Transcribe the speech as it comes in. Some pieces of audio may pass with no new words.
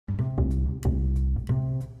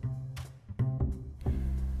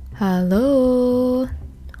ハロー。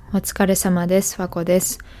お疲れ様です。わこで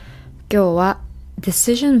す。今日は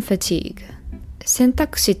Decision Fatigue 選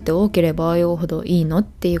択肢って多ければ多いほどいいのっ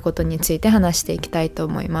ていうことについて話していきたいと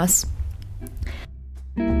思います。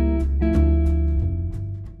I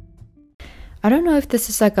don't know if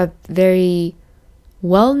this is like a very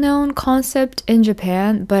well-known concept in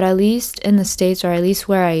Japan, but at least in the States, or at least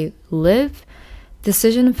where I live,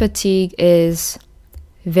 decision fatigue is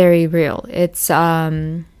very real. It's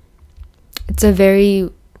a very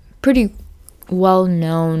pretty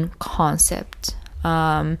well-known concept.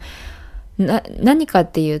 何か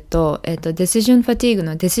っていうと、decision fatigue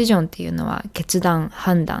の decision っていうのは決断、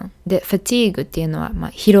判断で fatigue っていうのは、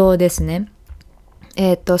疲労ですね。そ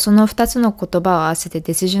の2つの言葉を合わせて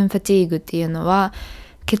decision fatigue っていうのは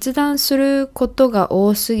決断することが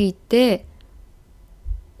多すぎて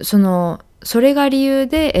それが理由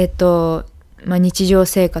で、日常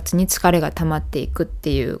生活に疲れが溜まっていくっ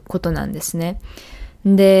ていうことなんですね。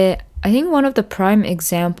で、I think one of the prime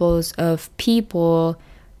examples of people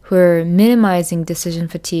who are minimizing decision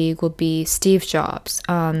fatigue would be Steve Jobs.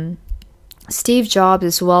 Steve Jobs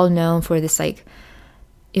is well known for this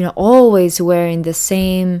always wearing the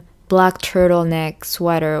same black turtleneck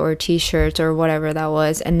sweater or t-shirt or whatever that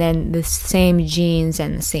was, and then the same jeans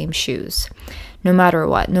and the same shoes. No matter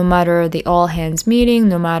what, no matter the all hands meeting,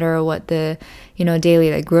 no matter what the,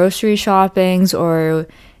 daily grocery shoppings, or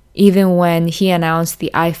even when he announced the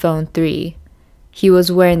iPhone 3, he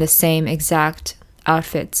was wearing the same exact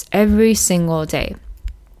outfits every single day.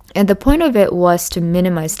 And the point of it was to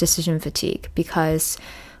minimize decision fatigue, because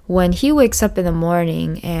when he wakes up in the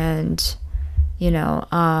morning and, if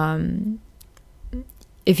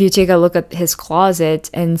you take a look at his closet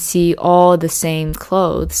and see all the same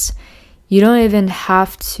clothes, you don't even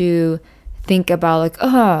have to think about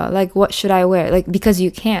what should I wear? Because you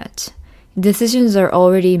can't. Decisions are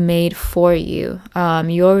already made for you.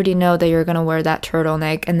 You already know that you're going to wear that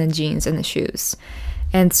turtleneck and the jeans and the shoes.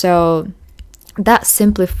 And so that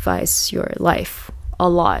simplifies your life.A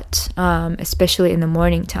lot, especially in the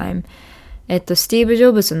morning time. スティーブ・ジ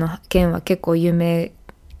ョブズの件は結構有名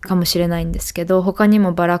かもしれないんですけど、他に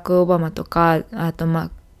もバラク・オバマとか、あとマ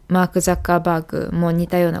ーク・ザッカーバーグも似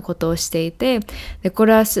たようなことをしていて、でこ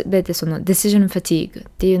れはすべてその decision fatigue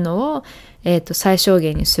っていうのを、最小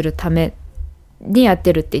限にするためにやっ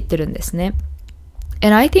てるって言ってるんですね。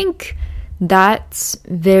And I think that's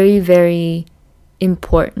very, very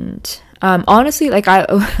important. Honestly, I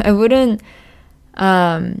wouldn't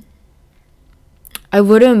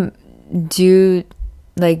do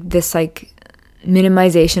this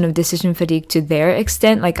minimization of decision fatigue to their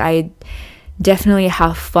extent. I definitely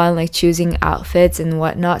have fun choosing outfits and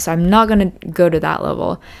whatnot, so I'm not gonna go to that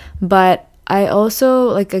level. But I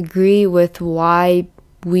also agree with why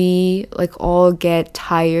we all get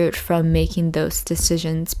tired from making those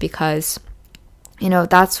decisions, because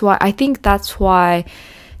that's why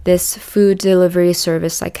this food delivery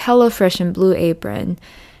service like HelloFresh and Blue Apron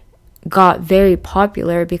got very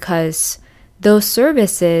popular, because those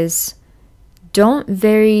services they don't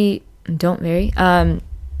really,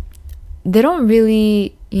 they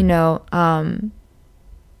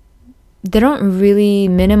don't really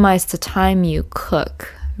minimize the time you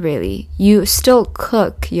cook, really. You still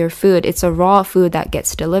cook your food. It's a raw food that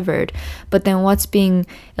gets delivered. But then what's being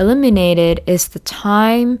eliminated is the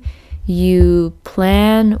time you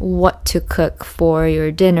plan what to cook for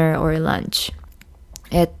your dinner or lunch.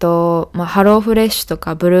 ハローフレッシュと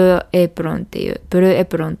かブルーエプロンっていう、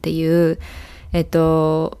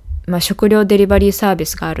食料デリバリーサービ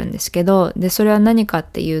スがあるんですけど、で、それは何かっ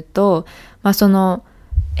ていうと、毎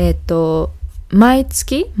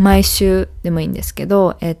週でもいいんですけ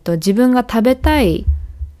ど、自分が食べたい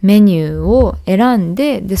メニューを選ん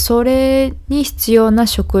で、それに必要な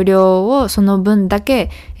食料をその分だけ、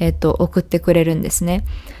送ってくれるんですね。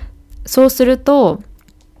そうすると、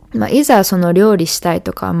いざその料理したい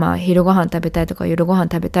とか、昼ご飯食べたいとか夜ご飯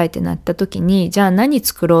食べたいってなった時に、じゃあ何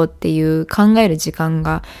作ろうっていう考える時間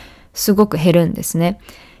がすごく減るんですね。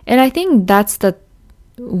And I think that's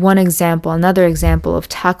another example of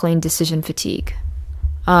tackling decision fatigue.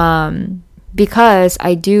 Because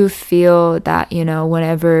I do feel that,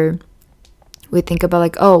 whenever we think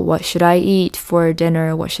about what should I eat for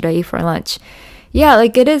dinner? What should I eat for lunch? Yeah,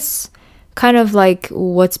 it is kind of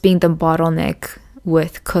what's being the bottleneck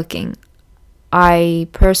with cooking. I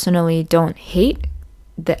personally don't hate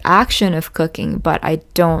the action of cooking, but I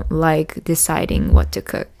don't like deciding what to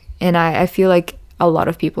cook. And I feel like a lot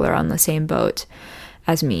of people are on the same boat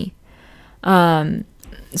as me. So,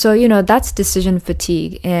 that's decision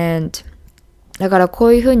fatigue. And だからこ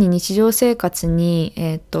ういうふうに日常生活に、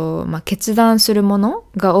決断するもの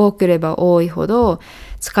が多ければ多いほど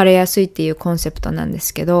疲れやすいっていうコンセプトなんで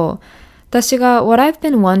すけど、私が What I've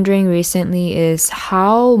been wondering recently is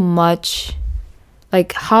how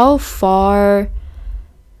far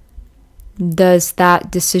does that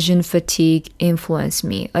decision fatigue influence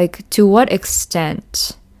me? Like, to what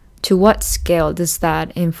extent, to what scale does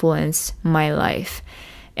that influence my life?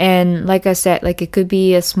 And like I said, like it could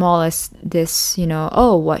be as small as this,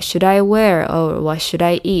 oh, what should I wear? Oh, what should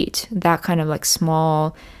I eat? That kind of like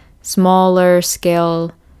smaller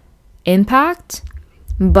scale impact.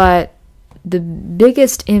 But the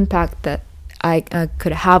biggest impact that I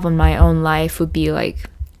could have on my own life would be like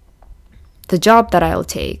the job that I'll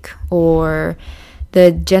take, or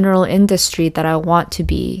the general industry that I want to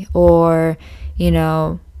be, or,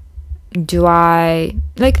 do I,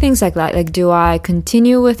 like things like that, like do I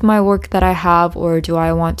continue with my work that I have, or do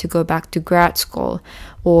I want to go back to grad school,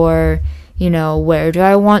 or, where do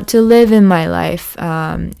I want to live in my life,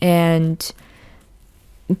 and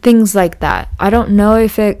things like that. I don't know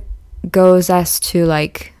if it goes as to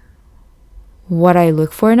like what I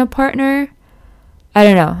look for in a partner. I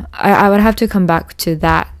don't know. I would have to come back to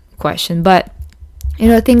that question. But,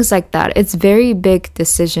 things like that. It's very big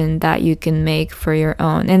decision that you can make for your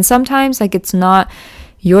own. And sometimes, like, it's not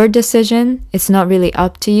your decision. It's not really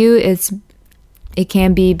up to you. It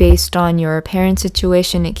can be based on your parent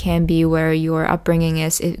situation. It can be where your upbringing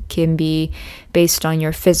is. It can be based on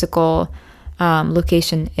your physical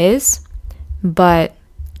location is. But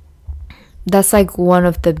that's like one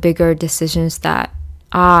of the bigger decisions that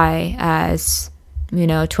I, as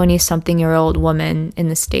 20-something-year-old woman in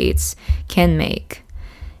the States, can make.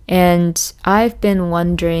 And I've been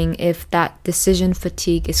wondering if that decision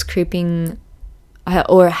fatigue is creeping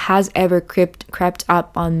or has ever crept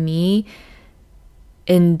up on me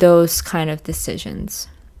in those kind of decisions.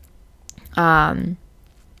 And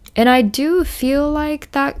I do feel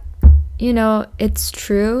like that, it's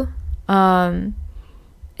true.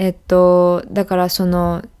 だからそ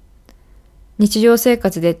の日常生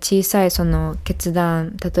活で小さいその決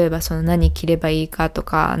断、例えばその何着ればいいかと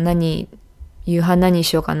か、夕飯何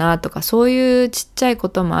しようかなとか、そういうちっちゃいこ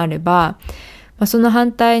ともあれば、その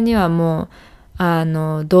反対にはも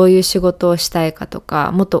うどういう仕事をしたいかと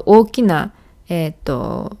か、もっと大きな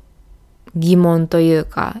疑問という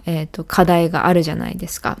か、課題があるじゃないで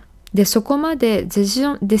すか。で、そこまでデシジ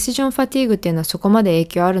ョンファティーグっていうのはそこまで影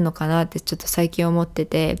響あるのかなってちょっと最近思って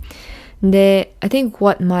て、で、I think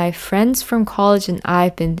what my friends from college and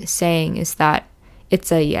I've been saying is that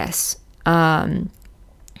it's a yes.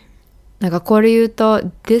 なんかこれ言うと、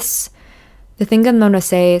the thing I'm gonna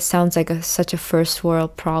say sounds like such a first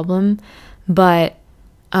world problem, but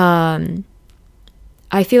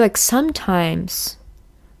I feel like sometimes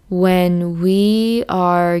when we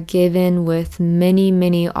are given with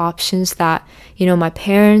many options that, my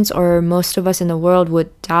parents or most of us in the world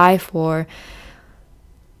would die for,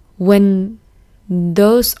 when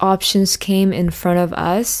those options came in front of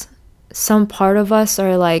us, some part of us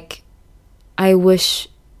are like,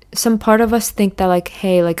 some part of us think that like,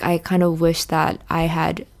 hey, like I kind of wish that I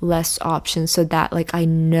had less options so that like I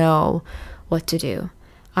know what to do.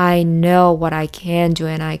 I know what I can do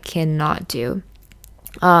and I cannot do.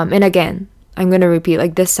 And again, I'm going to repeat,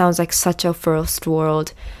 like this sounds like such a first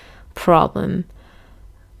world problem,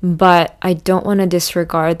 but I don't want to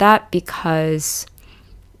disregard that because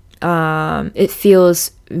it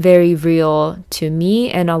feels very real to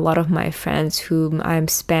me and a lot of my friends whom I've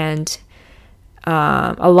spent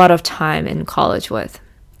a lot of time in college with.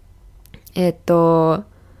 例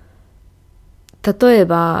え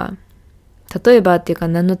ばっていうか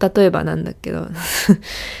何の例えばなんだけど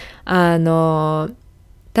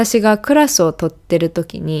私がクラスを取ってる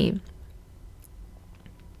時に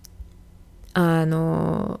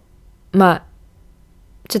まあ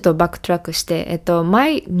ちょっとバックトラックして、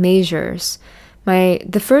my majors,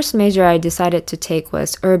 the first major I decided to take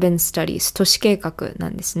was urban studies, 都市計画な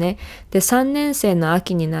んですね。で、3年生の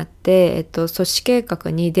秋になって、都市計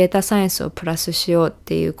画にデータサイエンスをプラスしようっ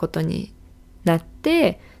ていうことになっ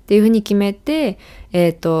て、っていうふうに決めて、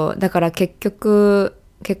だから結果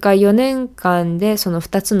4年間でその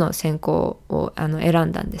2つの専攻を選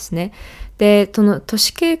んだんですね。で、その都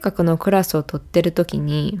市計画のクラスを取ってる時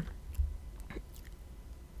に、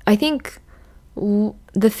I think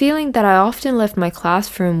the feeling that I often left my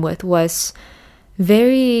classroom with was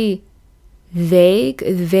very vague,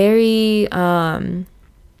 very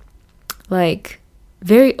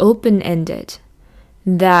very open-ended.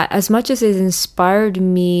 That as much as it inspired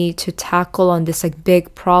me to tackle on this like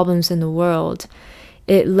big problems in the world,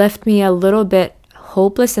 it left me a little bit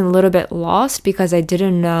hopeless and a little bit lost because I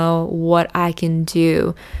didn't know what I can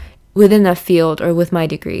do within a field or with my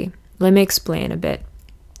degree. Let me explain a bit.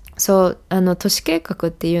 そう、都市計画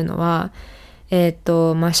っていうのは、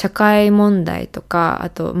社会問題とか、あ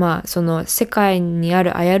と、その世界にあ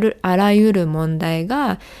るあらゆる問題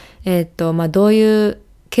が、どういう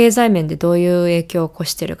経済面でどういう影響を起こ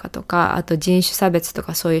してるかとか、あと人種差別と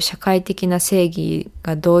かそういう社会的な正義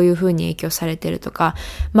がどういうふうに影響されてるとか、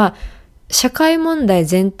社会問題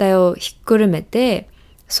全体をひっくるめて、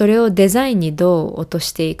それをデザインにどう落と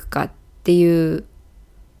していくかっていう、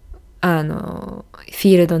フ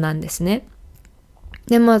ィールドなんですね。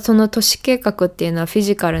で、その都市計画っていうのはフィ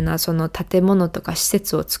ジカルなその建物とか施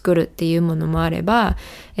設を作るっていうものもあれば、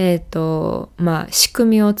仕組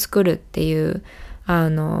みを作るっていう、な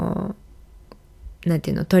んて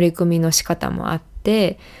いうの、取り組みの仕方もあっ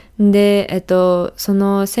て、で、そ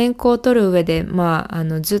の専攻を取る上で、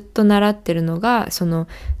ずっと習ってるのが、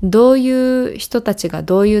どういう人たちが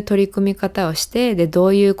どういう取り組み方をして、で、ど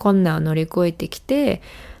ういう困難を乗り越えてきて、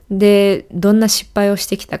で、どんな失敗をし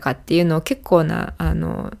てきたかっていうのを結構な、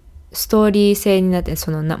ストーリー性になって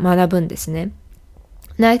学ぶんですね。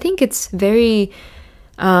And I think it's very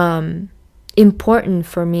important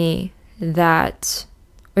for me that,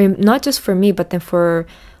 or not just for me, but then for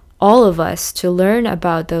all of us to learn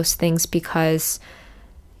about those things because,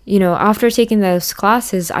 after taking those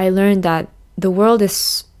classes, I learned that the world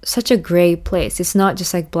is such a gray place. It's not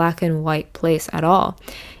just like black and white place at all.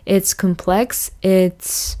 It's complex.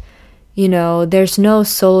 It's, there's no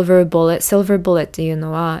silver bullet. Silver bullet っていう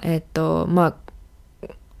のは、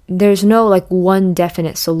there's no like one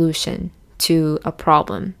definite solution to a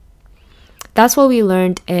problem. That's what we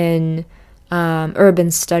learned in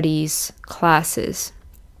urban studies classes.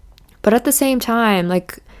 But at the same time,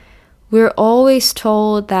 like, we're always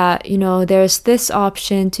told that, there's this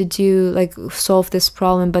option to do, like, solve this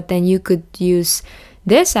problem, but then you could use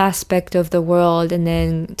this aspect of the world and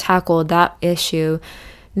then tackle that issue.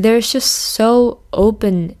 There's just so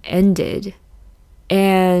open-ended.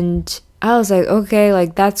 And I was like, okay,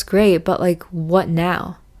 like, that's great, but, like, what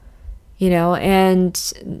now? And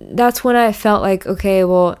that's when I felt like, okay,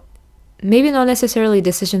 well, maybe not necessarily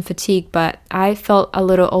decision fatigue, but I felt a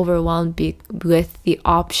little overwhelmed with the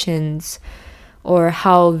options or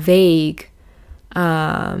how vague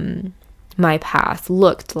my path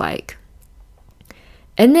looked like.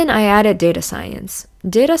 And then I added data science.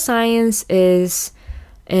 Data science is,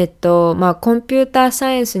 コンピューター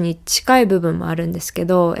サイエンスに近い部分もあるんですけ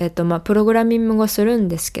ど、プログラミングをするん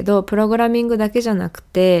ですけど、プログラミングだけじゃなく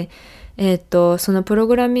て、そのプロ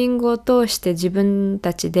グラミングを通して自分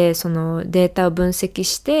たちでそのデータを分析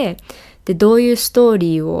して、で、どういうストー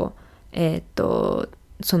リーを、伝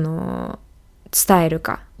える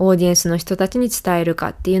か、オーディエンスの人たちに伝えるか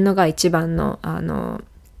っていうのが一番の、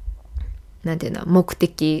なんていうの、目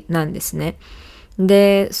的なんですね。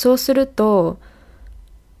で、そうすると、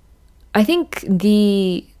I think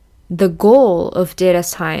the goal of data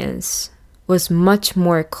science was much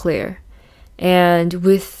more clear. And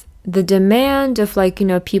with the demand of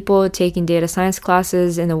people taking data science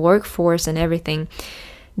classes in the workforce and everything,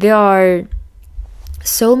 there are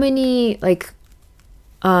so many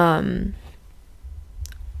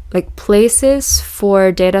places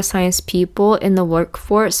for data science people in the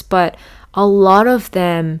workforce, but a lot of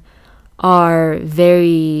them are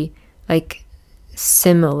very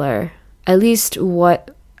similar. At least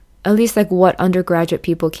what undergraduate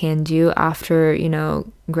people can do after,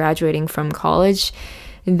 graduating from college.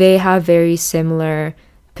 They have very similar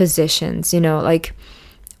positions,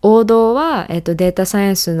 王道は、データサイ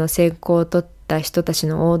エンスの専攻を取った人たち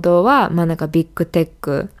の王道は、ビッグテッ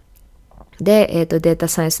クで、データ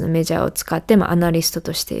サイエンスのメジャーを使って、アナリスト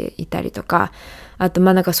としていたりとか、あと、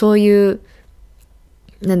そういう、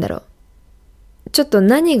ちょっと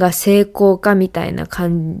何が成功かみたいな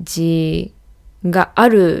感じがあ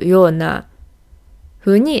るような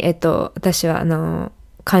風に、私は、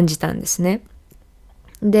感じたんですね。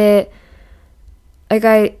で、I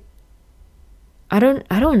don't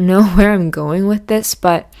know where I'm going with this,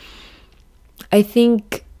 but I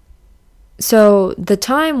think, so the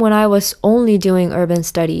time when I was only doing urban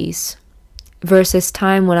studies versus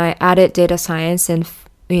time when I added data science and,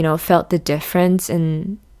 felt the difference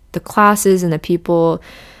in the classes and the people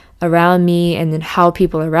around me and then how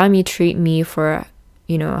people around me treat me for,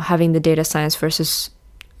 having the data science versus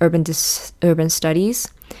urban studies.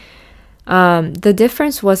 The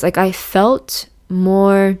difference was I felt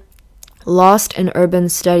more lost in urban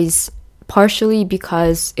studies partially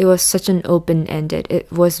because it was such an open-ended.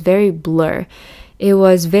 It was very blur. It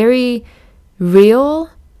was very real,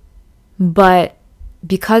 but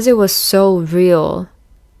because it was so real,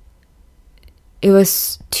 it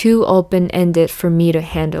was too open-ended for me to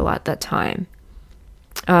handle at that time.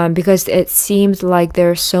 Because it seemed like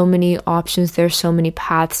there are so many options, there are so many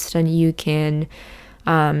paths that you can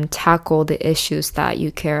tackle the issues that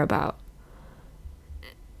you care about.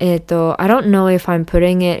 I don't know if I'm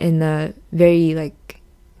putting it in a very like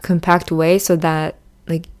compact way so that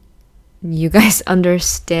like you guys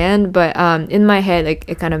understand, but in my head, like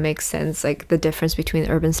it kind of makes sense, like the difference between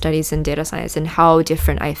urban studies and data science and how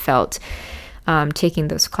different I felt taking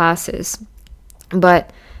those classes.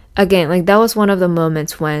 But again, like that was one of the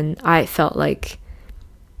moments when I felt like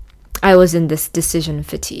I was in this decision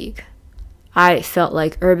fatigue. I felt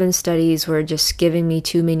like urban studies were just giving me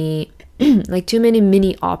too many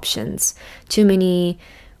mini options, too many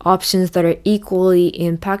options that are equally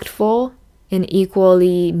impactful and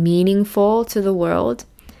equally meaningful to the world.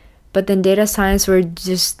 But then data science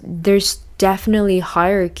there's definitely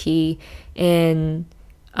hierarchy in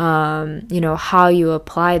how you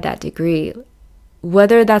apply that degree.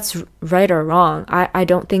 Whether that's right or wrong, I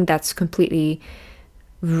don't think that's completely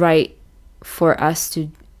right for us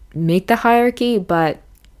to make the hierarchy, but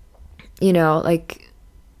like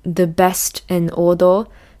the best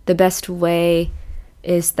way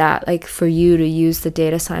is that like for you to use the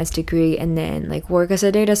data science degree and then like work as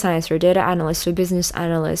a data scientist or data analyst or business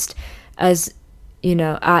analyst as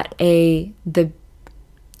at the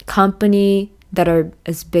company that are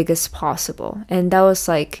as big as possible. And that was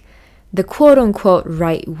like the quote-unquote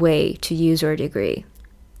right way to use your degree.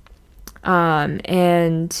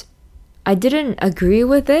 And I didn't agree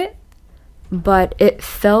with it, but it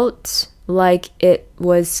felt like it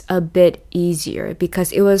was a bit easier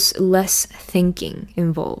because it was less thinking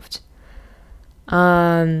involved.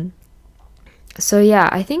 So yeah,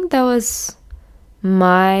 I think that was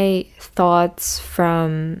my thoughts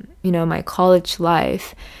from, my college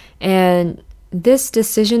life. And this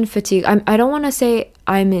decision fatigue, I don't want to say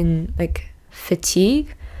I'm in like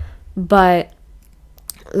fatigue, but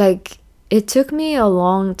like it took me a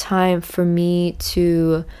long time for me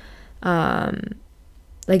to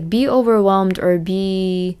like be overwhelmed or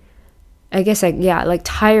be, I guess like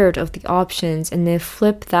tired of the options, and then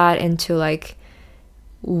flip that into like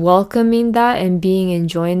welcoming that and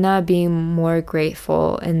enjoying that, being more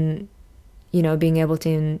grateful and being able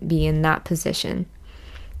to be in that position.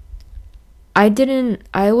 I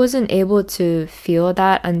wasn't able to feel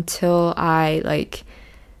that until I like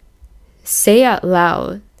say out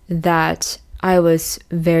loud that I was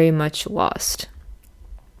very much lost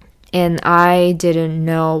and I didn't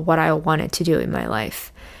know what I wanted to do in my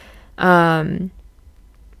life.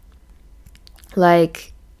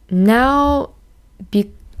 Like now,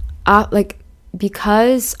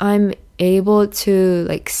 because I'm able to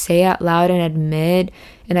like say out loud and admit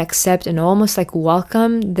and accept and almost like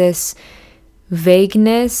welcome this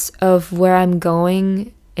vagueness of where I'm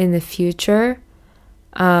going in the future,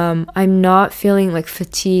 I'm not feeling like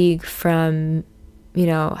fatigue from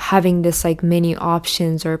having this like many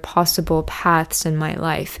options or possible paths in my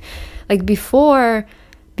life. Like before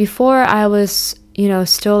I was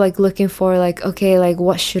still like looking for like, okay, like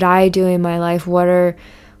what should I do in my life, what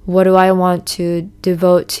do I want to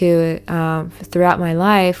devote to throughout my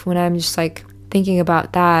life. When I'm just like thinking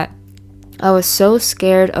about that, I was so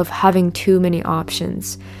scared of having too many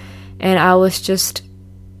options, and I was just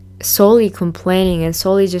solely complaining and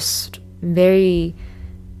solely just very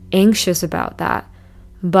anxious about that.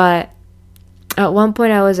 But at one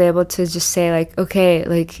point I was able to just say like, okay,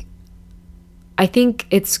 like I think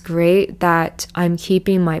it's great that I'm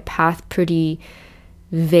keeping my path pretty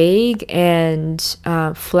vague and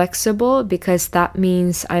flexible, because that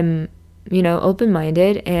means I'm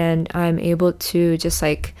open-minded and I'm able to just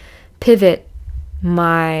like pivot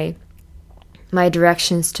my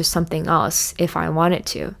directions to something else if I wanted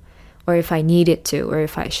to, or if I needed to, or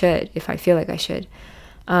if I feel like I should.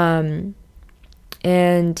 And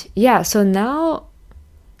yeah, so now,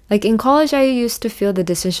 like in college I used to feel the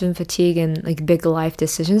decision fatigue and like big life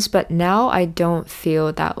decisions, but now I don't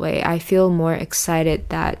feel that way. I feel more excited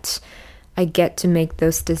that I get to make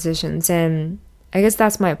those decisions. And I guess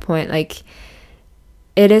that's my point. Like,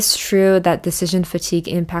 it is true that decision fatigue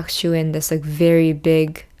impacts you in this like very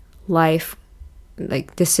big life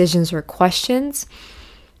like decisions or questions,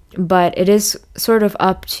 but it is sort of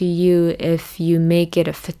up to you if you make it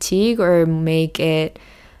a fatigue or make it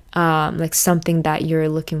like something that you're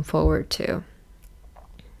looking forward to.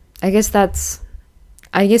 I guess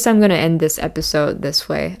I'm gonna end this episode this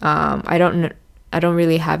way. I don't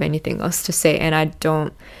really have anything else to say, and I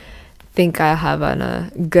don't think I have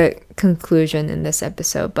a good conclusion in this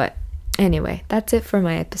episode. But anyway, that's it for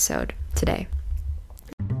my episode today.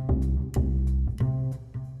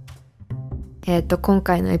 今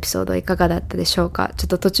回のエピソードいかがだったでしょうか。ちょっ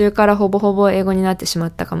と途中からほぼほぼ英語になってしま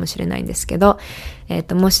ったかもしれないんですけど、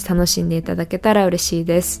もし楽しんでいただけたら嬉しい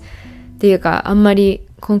です。っていうか、あんまり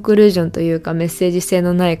コンクルージョンというかメッセージ性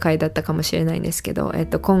のない回だったかもしれないんですけど、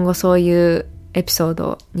今後そういうエピソー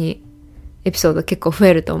ド結構増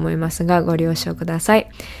えると思いますが、ご了承ください。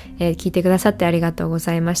聞いてくださってありがとうご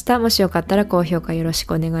ざいました。もしよかったら高評価よろし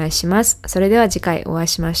くお願いします。それでは次回お会い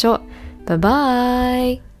しましょう。バイバ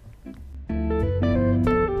ーイ。